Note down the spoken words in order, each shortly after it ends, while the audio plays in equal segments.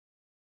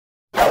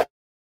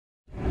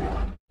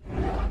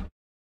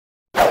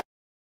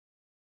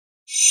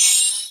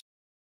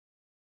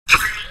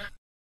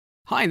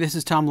Hi, this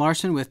is Tom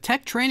Larson with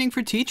Tech Training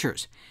for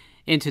Teachers.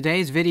 In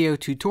today's video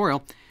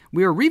tutorial,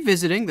 we are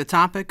revisiting the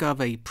topic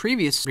of a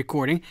previous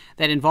recording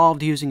that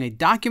involved using a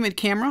document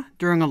camera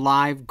during a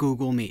live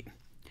Google Meet.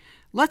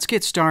 Let's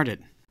get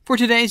started. For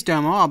today's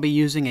demo, I'll be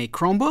using a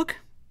Chromebook,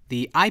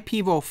 the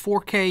iPEVO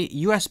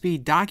 4K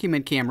USB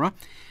document camera,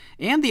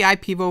 and the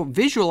iPEVO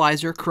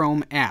Visualizer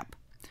Chrome app.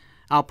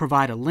 I'll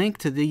provide a link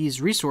to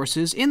these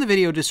resources in the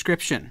video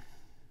description.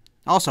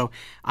 Also,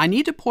 I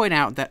need to point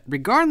out that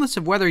regardless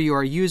of whether you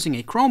are using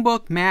a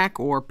Chromebook, Mac,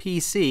 or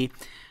PC,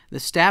 the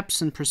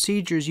steps and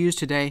procedures used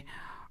today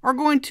are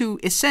going to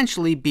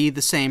essentially be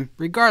the same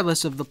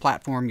regardless of the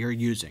platform you're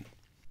using.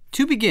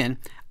 To begin,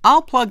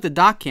 I'll plug the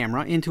dock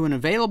camera into an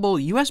available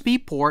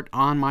USB port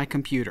on my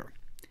computer.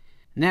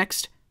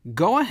 Next,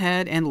 go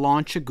ahead and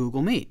launch a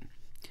Google Meet.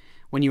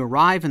 When you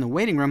arrive in the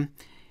waiting room,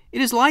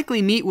 it is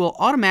likely Meet will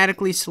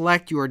automatically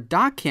select your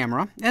dock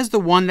camera as the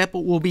one that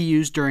will be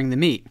used during the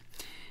Meet.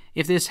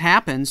 If this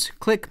happens,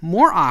 click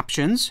More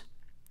Options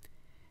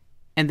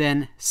and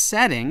then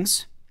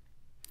Settings.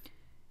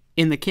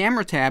 In the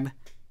Camera tab,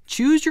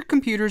 choose your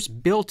computer's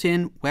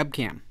built-in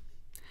webcam.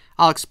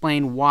 I'll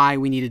explain why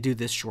we need to do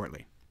this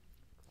shortly.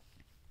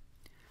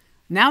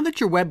 Now that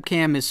your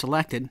webcam is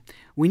selected,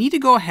 we need to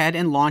go ahead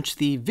and launch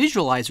the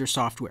Visualizer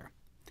software.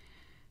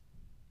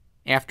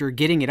 After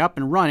getting it up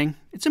and running,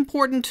 it's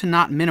important to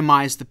not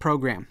minimize the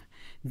program.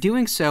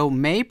 Doing so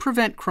may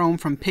prevent Chrome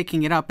from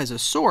picking it up as a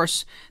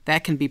source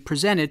that can be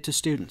presented to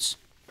students.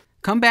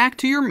 Come back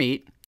to your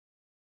Meet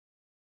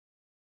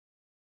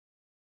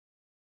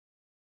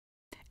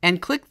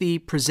and click the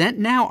Present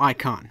Now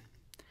icon.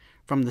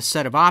 From the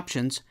set of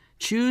options,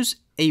 choose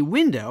a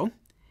window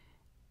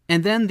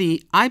and then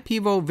the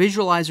iPEVO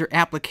Visualizer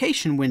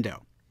application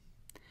window.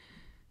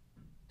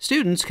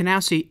 Students can now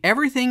see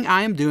everything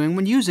I am doing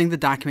when using the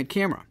document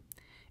camera.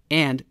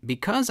 And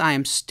because I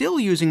am still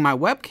using my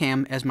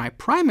webcam as my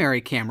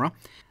primary camera,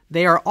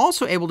 they are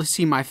also able to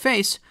see my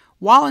face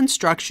while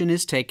instruction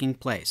is taking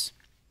place.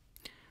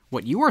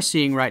 What you are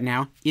seeing right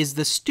now is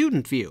the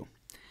student view.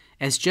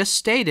 As just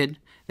stated,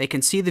 they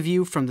can see the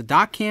view from the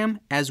dock cam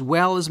as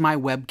well as my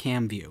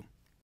webcam view.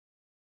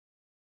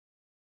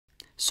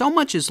 So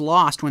much is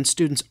lost when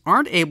students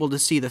aren't able to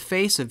see the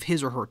face of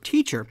his or her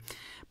teacher,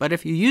 but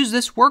if you use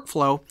this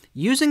workflow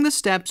using the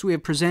steps we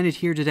have presented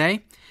here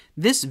today,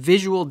 this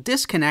visual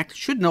disconnect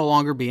should no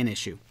longer be an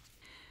issue.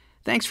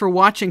 Thanks for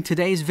watching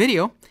today's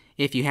video.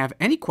 If you have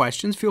any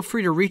questions, feel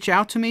free to reach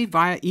out to me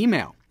via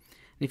email.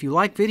 If you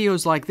like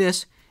videos like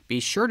this, be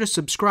sure to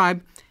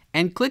subscribe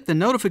and click the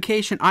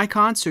notification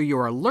icon so you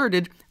are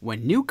alerted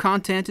when new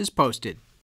content is posted.